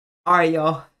Alright,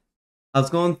 y'all. I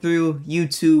was going through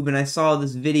YouTube and I saw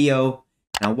this video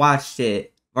and I watched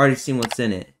it. I've already seen what's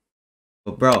in it.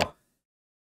 But bro,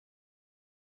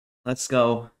 let's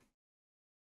go.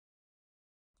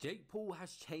 Jake Paul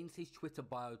has changed his Twitter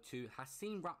bio to "has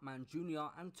seen Rapman Jr.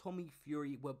 and Tommy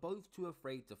Fury were both too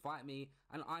afraid to fight me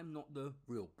and I'm not the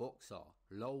real boxer.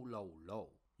 Lol lol lol."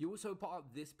 He also put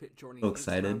up this picture on his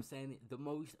Instagram saying the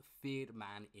most feared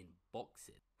man in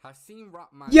boxing. Has seen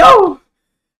Rapman. Yo!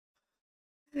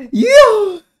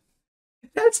 Yo!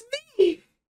 That's me!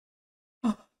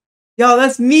 Yo,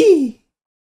 that's me!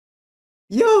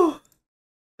 Yo!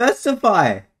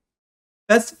 Festify!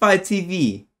 Festify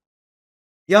TV.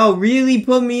 Y'all really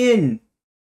put me in.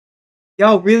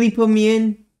 Y'all really put me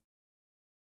in.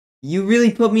 You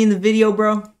really put me in the video,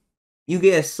 bro. You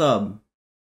get a sub.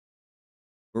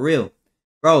 For real.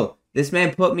 Bro, this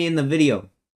man put me in the video.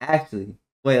 Actually.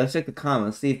 Wait, let's check the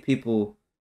comments. See if people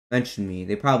mention me.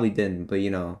 They probably didn't, but you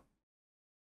know.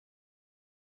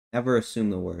 Never assume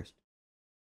the worst.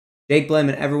 Jake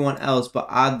blaming everyone else, but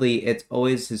oddly, it's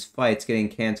always his fights getting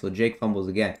canceled. Jake fumbles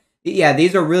again. Yeah,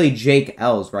 these are really Jake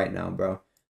L's right now, bro.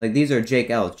 Like, these are Jake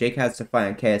L's. Jake has to fight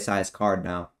on KSI's card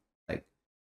now. Like,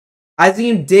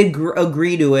 Azim did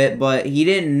agree to it, but he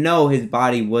didn't know his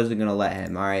body wasn't going to let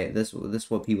him, alright? This is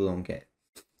what people don't get.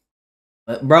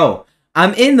 But, bro,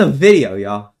 I'm in the video,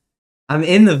 y'all. I'm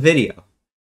in the video.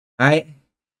 Alright?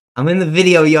 I'm in the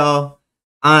video, y'all.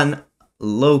 On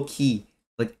low-key.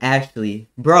 Like, actually.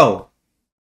 Bro.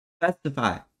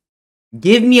 Festify.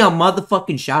 Give me a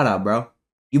motherfucking shout-out, bro.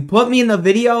 You put me in the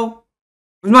video?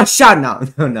 Where's my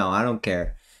shout-out? No, I don't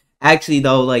care. Actually,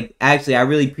 though, I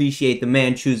really appreciate the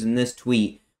man choosing this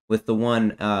tweet with the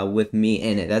one with me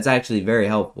in it. That's actually very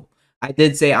helpful. I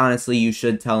did say, honestly, you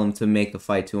should tell him to make the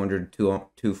fight 200 to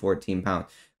 214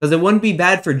 pounds. Because it wouldn't be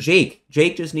bad for Jake.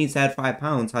 Jake just needs to add 5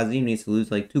 pounds. Hazim needs to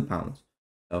lose, like, 2 pounds.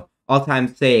 So, all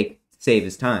time save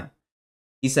his time.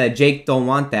 He said, Jake don't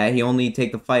want that. He only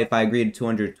take the fight if I agree to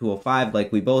 200 205.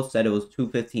 Like we both said, it was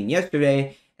 215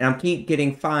 yesterday. And I'm keep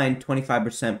getting fined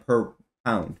 25% per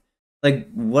pound.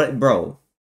 Like, what, bro?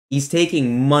 He's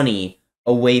taking money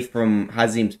away from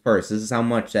Hazim's purse. This is how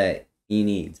much that he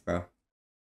needs, bro.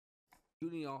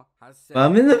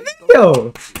 I'm in the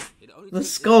video.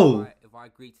 Let's go. If I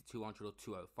agree to 200 or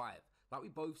 205. Like we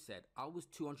both said, I was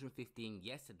 215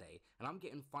 yesterday, and I'm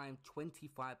getting fined 25%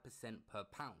 per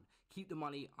pound. Keep the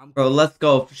money. Bro, let's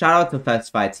go. Shout out to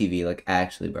Festify TV. Like,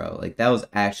 actually, bro. Like, that was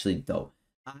actually dope.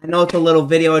 I know it's a little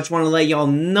video. I just want to let y'all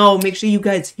know. Make sure you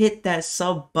guys hit that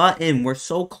sub button. We're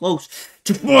so close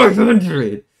to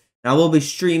 500. And I will be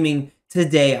streaming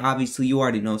today. Obviously, you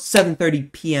already know.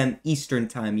 7:30 p.m. Eastern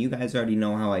Time. You guys already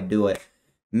know how I do it.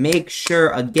 Make sure,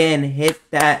 again, hit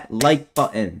that like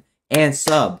button and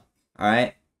sub.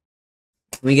 Alright?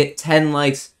 When we get 10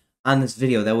 likes on this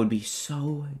video, that would be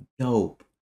so dope.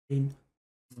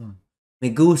 Me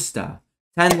gusta.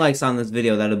 10 likes on this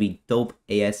video, that'll be dope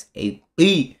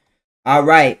ASAP.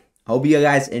 Alright, hope you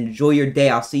guys enjoy your day.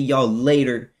 I'll see y'all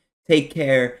later. Take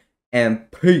care and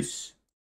peace.